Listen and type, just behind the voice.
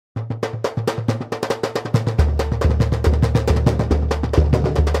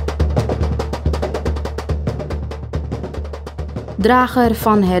drager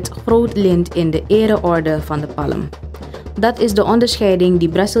van het Grootlint in de Ere-Orde van de Palm. Dat is de onderscheiding die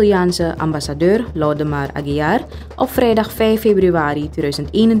Braziliaanse Ambassadeur Laudemar Aguiar op vrijdag 5 februari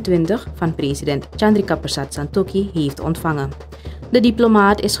 2021 van president Chandrikapersad Santokhi heeft ontvangen. De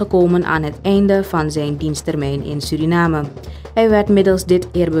diplomaat is gekomen aan het einde van zijn diensttermijn in Suriname. Hij werd middels dit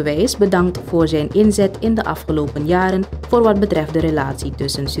eerbewijs bedankt voor zijn inzet in de afgelopen jaren voor wat betreft de relatie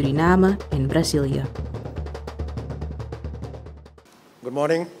tussen Suriname en Brazilië. Good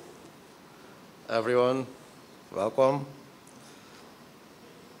morning, everyone. Welcome.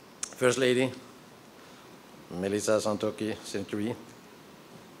 First Lady, Melissa Santokhi, Century,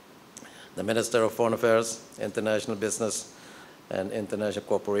 the Minister of Foreign Affairs, International Business and International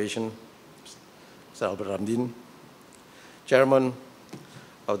Cooperation, Mr. Albert Ramdin, Chairman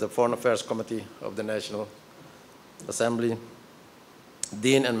of the Foreign Affairs Committee of the National Assembly,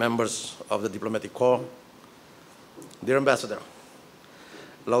 Dean and members of the Diplomatic Corps, dear Ambassador,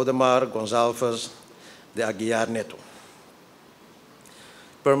 Laudemar Gonçalves de Aguiar Neto,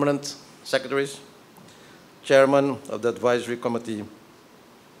 Permanent Secretaries, Chairman of the Advisory Committee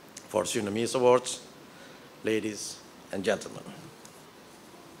for Surinamese Awards, ladies and gentlemen.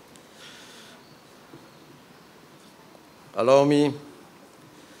 Allow me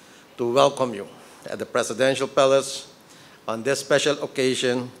to welcome you at the Presidential Palace on this special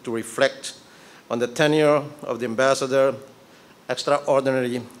occasion to reflect on the tenure of the Ambassador,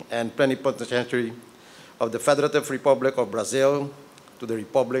 Extraordinary and Plenipotentiary of the Federative Republic of Brazil to the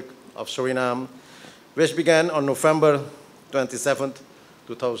Republic of Suriname, which began on November 27,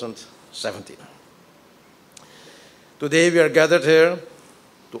 2017. Today we are gathered here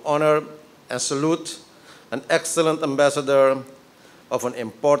to honor and salute an excellent ambassador of an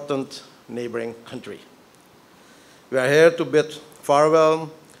important neighboring country. We are here to bid farewell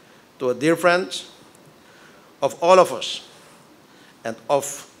to a dear friend of all of us and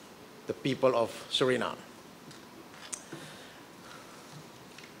of the people of Suriname.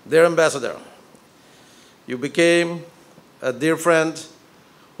 Dear Ambassador, you became a dear friend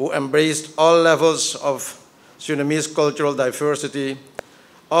who embraced all levels of Surinamese cultural diversity,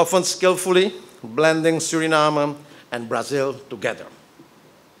 often skillfully blending Suriname and Brazil together.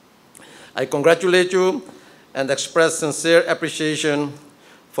 I congratulate you and express sincere appreciation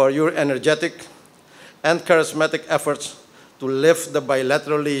for your energetic and charismatic efforts to lift the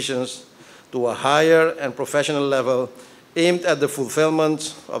bilateral relations to a higher and professional level aimed at the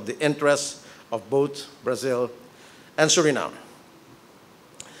fulfillment of the interests of both Brazil and Suriname.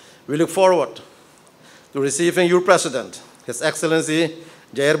 We look forward to receiving your President, His Excellency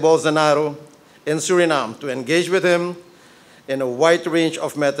Jair Bolsonaro, in Suriname to engage with him in a wide range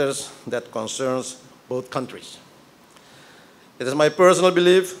of matters that concerns both countries. It is my personal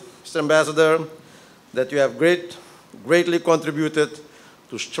belief, Mr. Ambassador, that you have greatly contributed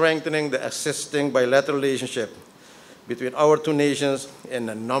to strengthening the existing bilateral relationship between our two nations in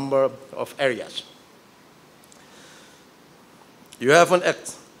a number of areas. You have an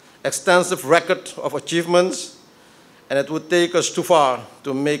extensive record of achievements, and it would take us too far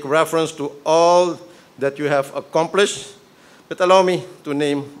to make reference to all that you have accomplished, but allow me to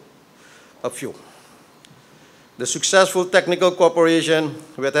name a few. The successful technical cooperation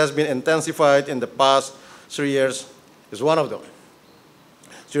that has been intensified in the past 3 years is one of them.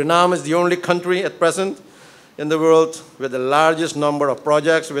 Suriname is the only country at present in the world with the largest number of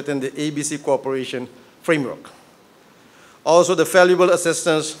projects within the ABC cooperation framework. Also, the valuable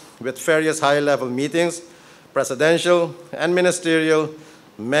assistance with various high-level meetings, presidential and ministerial,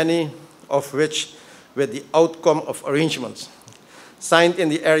 many of which with the outcome of arrangements signed in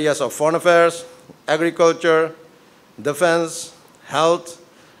the areas of foreign affairs, agriculture, defense, health,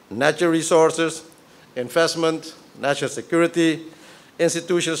 natural resources, investment, national security,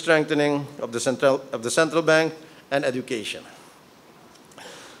 institutional strengthening of the central bank, and education.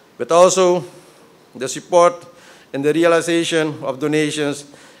 But also the support in the realization of donations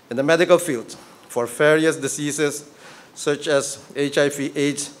in the medical field for various diseases such as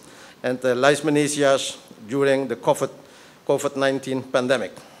HIV/AIDS and leishmaniasis during the COVID-19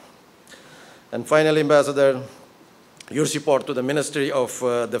 pandemic. And finally, Ambassador, your support to the Ministry of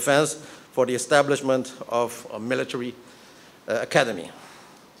Defense for the establishment of a military academy.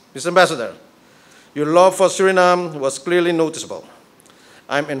 Mr. Ambassador, your love for Suriname was clearly noticeable.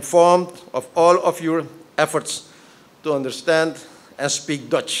 I'm informed of all of your efforts to understand and speak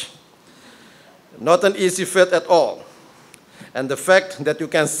Dutch. Not an easy feat at all. And the fact that you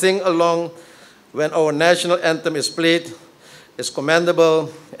can sing along when our national anthem is played is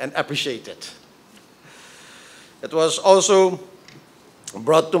commendable and appreciated. It was also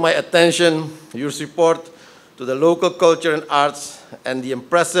brought to my attention your support to the local culture and arts and the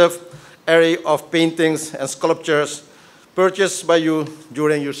impressive array of paintings and sculptures purchased by you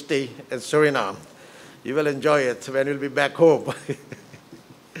during your stay in Suriname. You will enjoy it when you'll be back home.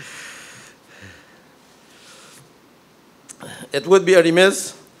 It would be a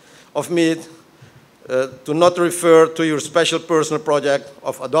remiss of me to not refer to your special personal project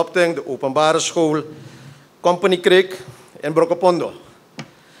of adopting the openbare school Company Creek in Brokopondo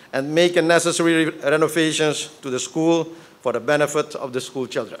and making necessary renovations to the school for the benefit of the school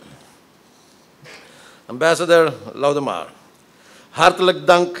children. Ambassador Laudemar, hartelijk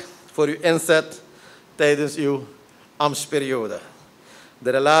dank voor uw inzet tijdens uw ambtsperiode. De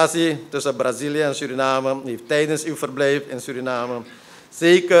relatie tussen Brazilië en Suriname heeft tijdens uw verblijf in Suriname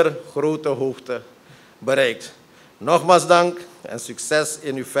zeker grote hoogte bereikt. Nogmaals dank en succes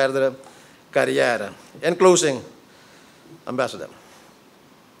in uw verdere carrière. In closing, Ambassador,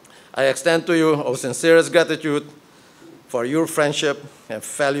 I extend to you our sincerest gratitude for your friendship and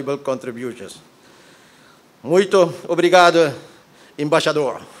valuable contributions. Muito obrigado,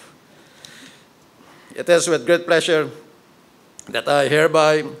 Embaixador. It is with great pleasure that I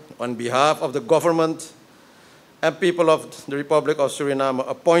hereby, on behalf of the government and people of the Republic of Suriname,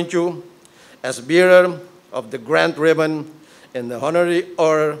 appoint you as bearer of the Grand Ribbon in the Honorary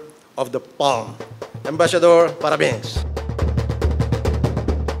Order of the Palm. Ambassador, parabéns.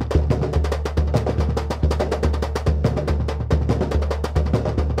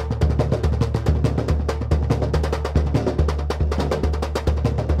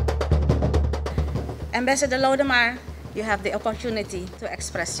 Ambassador Laudemar, you have the opportunity to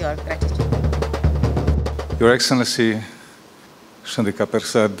express your gratitude. Your Excellency,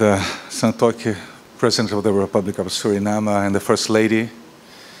 Chandrikapersad Santokhi, President of the Republic of Suriname, and the First Lady,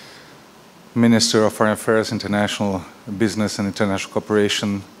 Minister of Foreign Affairs, International Business and International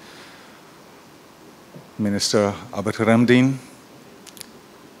Cooperation, Minister Albert Ramdien,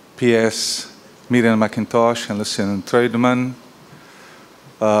 PS Miriam McIntosh and Lucian Treudman,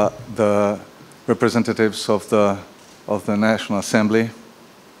 the representatives of the National Assembly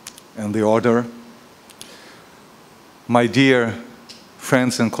and the Order, my dear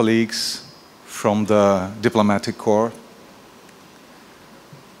friends and colleagues from the Diplomatic Corps,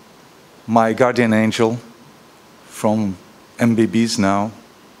 my guardian angel from MBBs now,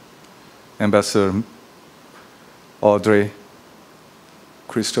 Ambassador Audrey,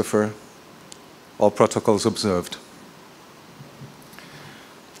 Christopher, all protocols observed.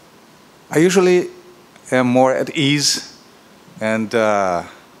 I usually am more at ease and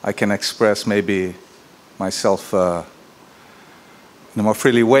I can express maybe myself in a more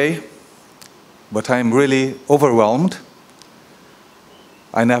freely way, but I'm really overwhelmed.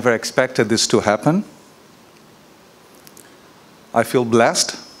 I never expected this to happen. I feel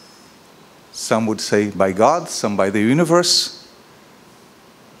blessed. Some would say by God, some by the universe.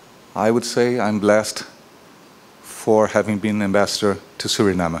 I would say I'm blessed for having been ambassador to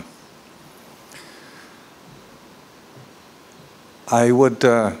Suriname. I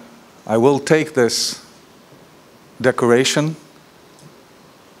will take this decoration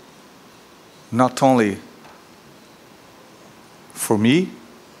not only for me,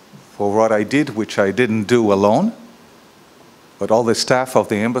 for what I did, which I didn't do alone, but all the staff of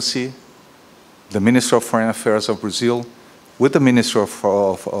the embassy, the Minister of Foreign Affairs of Brazil, with the Minister of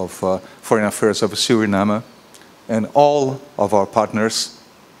Foreign Affairs of Suriname, and all of our partners,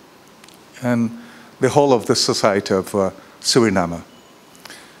 and the whole of the society of Suriname.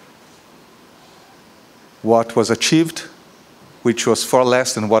 What was achieved, which was far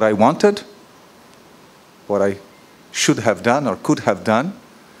less than what I wanted, what I should have done or could have done,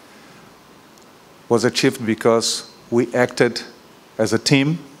 was achieved because we acted as a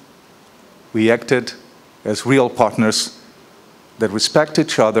team, we acted as real partners that respect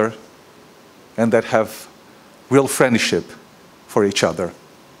each other and that have real friendship for each other.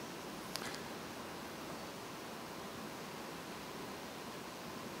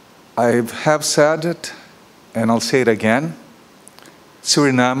 I have said it, and I'll say it again,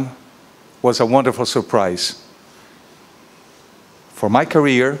 Suriname was a wonderful surprise for my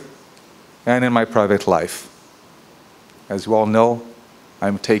career and in my private life. As you all know,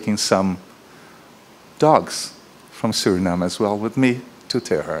 I'm taking some dogs from Suriname as well with me to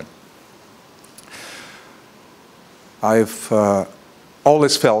Tehran. I've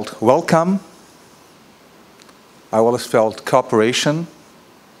always felt welcome. I always felt cooperation,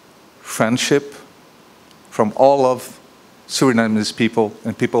 friendship from all of Surinamese people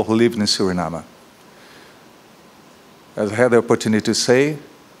and people who live in Suriname. As I had the opportunity to say,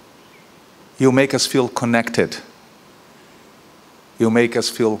 you make us feel connected. You make us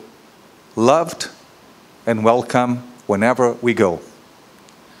feel loved and welcome whenever we go.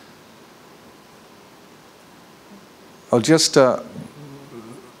 I'll just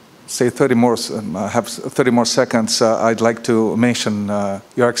say 30 more, have 30 more seconds. I'd like to mention,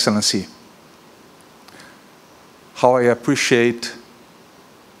 Your Excellency, how I appreciate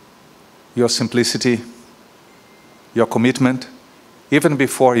your simplicity, your commitment, even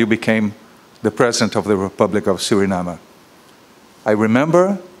before you became the President of the Republic of Suriname. I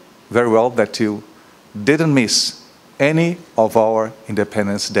remember very well that you didn't miss any of our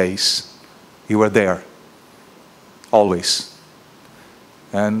independence days. You were there, always.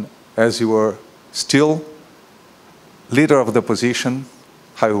 And as you were still leader of the opposition,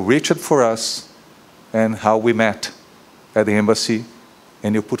 how you reached for us and how we met at the embassy,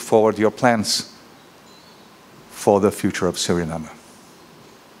 and you put forward your plans for the future of Suriname.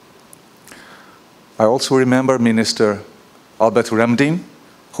 I also remember Minister Albert Ramdien,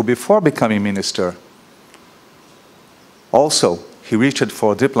 who before becoming minister, also he reached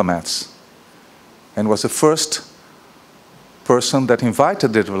for diplomats and was the first person that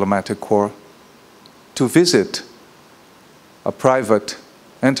invited the diplomatic corps to visit a private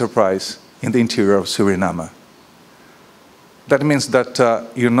enterprise in the interior of Suriname. That means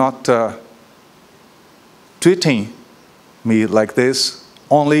that you're not treating me like this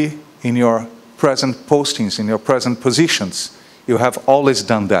only in your present postings, in your present positions. You have always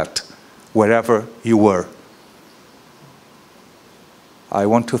done that, wherever you were. I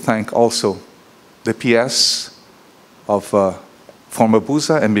want to thank also the PS of former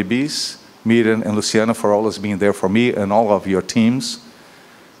Busa and MBBs, Miriam and Luciano, for always being there for me and all of your teams.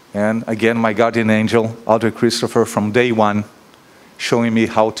 And again, my guardian angel, Audrey Christopher, from day one, showing me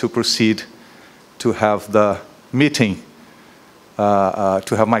how to proceed to have the meeting,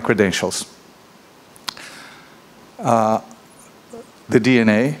 to have my credentials. The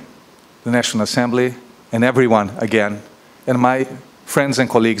DNA, the National Assembly, and everyone again, and my friends and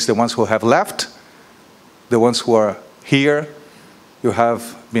colleagues, the ones who have left, the ones who are here, you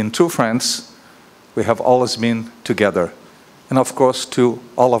have been true friends. We have always been together. And of course, to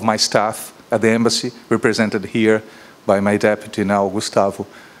all of my staff at the embassy, represented here by my deputy now, Gustavo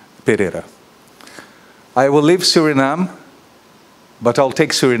Pereira. I will leave Suriname, but I'll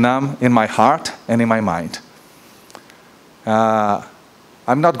take Suriname in my heart and in my mind.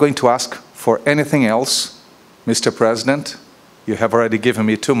 I'm not going to ask for anything else, Mr. President. You have already given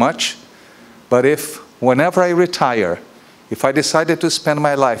me too much. But if, whenever I retire, if I decided to spend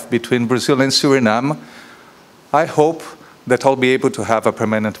my life between Brazil and Suriname, I hope that I'll be able to have a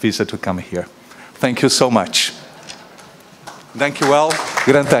permanent visa to come here. Thank you so much. Thank you all.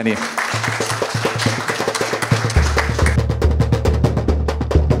 Grantani.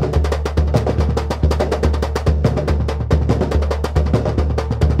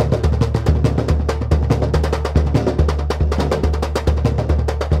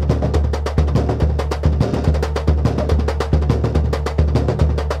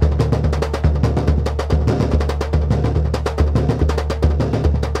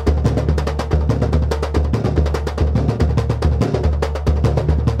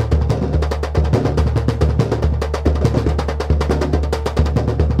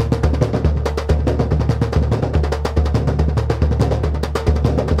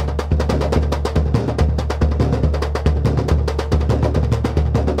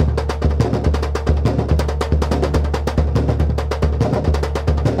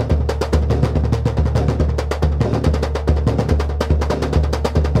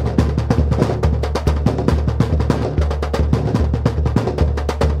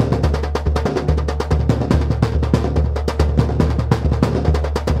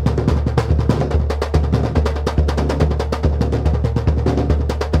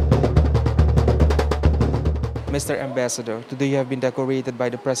 Mr. Ambassador, today you have been decorated by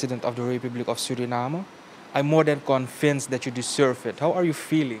the President of the Republic of Suriname. I'm more than convinced that you deserve it. How are you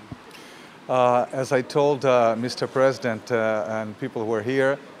feeling? As I told Mr. President and people who are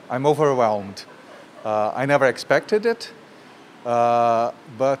here, I'm overwhelmed. I never expected it,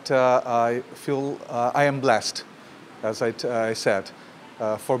 but I feel I am blessed, as I said,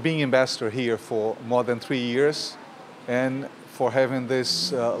 for being ambassador here for more than 3 years and for having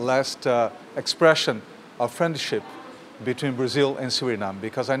this last expression of friendship between Brazil and Suriname,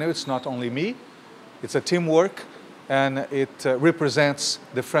 because I know it's not only me, it's a teamwork, and it represents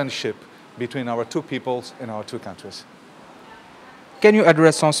the friendship between our two peoples and our two countries. Can you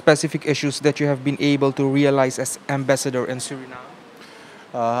address some specific issues that you have been able to realize as ambassador in Suriname?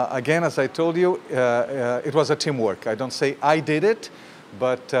 Again, as I told you, it was a teamwork. I don't say I did it,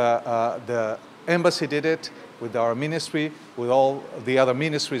 but the embassy did it, with our ministry, with all the other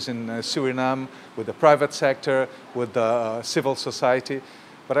ministries in Suriname, with the private sector, with the civil society.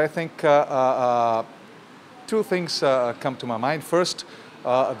 But I think two things come to my mind. First,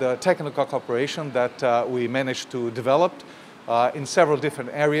 the technical cooperation that we managed to develop in several different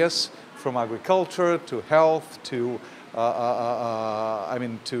areas, from agriculture to health to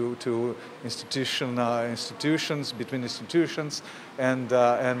to institutions, between institutions, and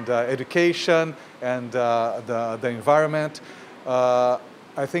education and the environment.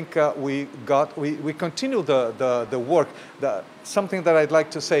 I think we continue the work. Something that I'd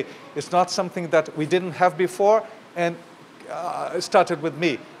like to say, it's not something that we didn't have before, and it started with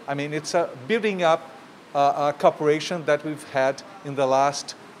me. I mean, it's building up a cooperation that we've had in the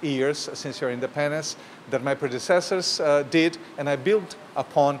last years since your independence, that my predecessors did, and I built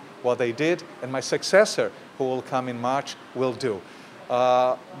upon what they did, and my successor, who will come in March, will do.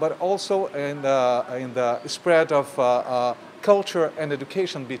 But also in the spread of culture and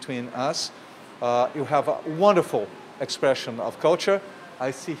education between us, you have a wonderful expression of culture. I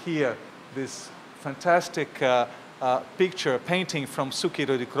see here this fantastic picture, painting from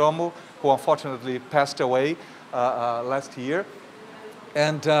Sukiro de Cromo, who unfortunately passed away last year.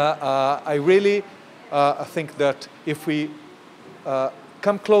 And I really think that if we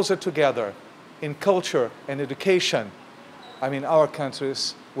come closer together in culture and education, I mean, our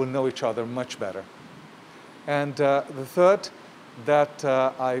countries will know each other much better. And the third that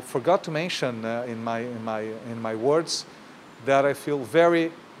I forgot to mention in my words, that I feel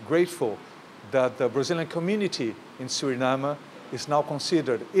very grateful that the Brazilian community in Suriname is now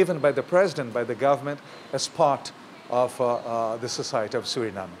considered, even by the president, by the government, as part of the society of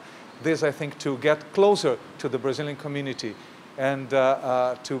Suriname. This, I think, to get closer to the Brazilian community and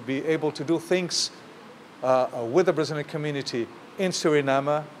to be able to do things with the Brazilian community in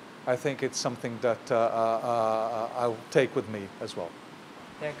Suriname, I think it's something that I'll take with me as well.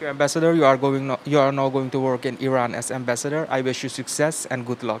 Thank you, Ambassador. You are now going to work in Iran as ambassador. I wish you success and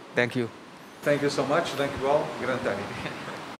good luck. Thank you. Thank you so much. Thank you all. Grantani.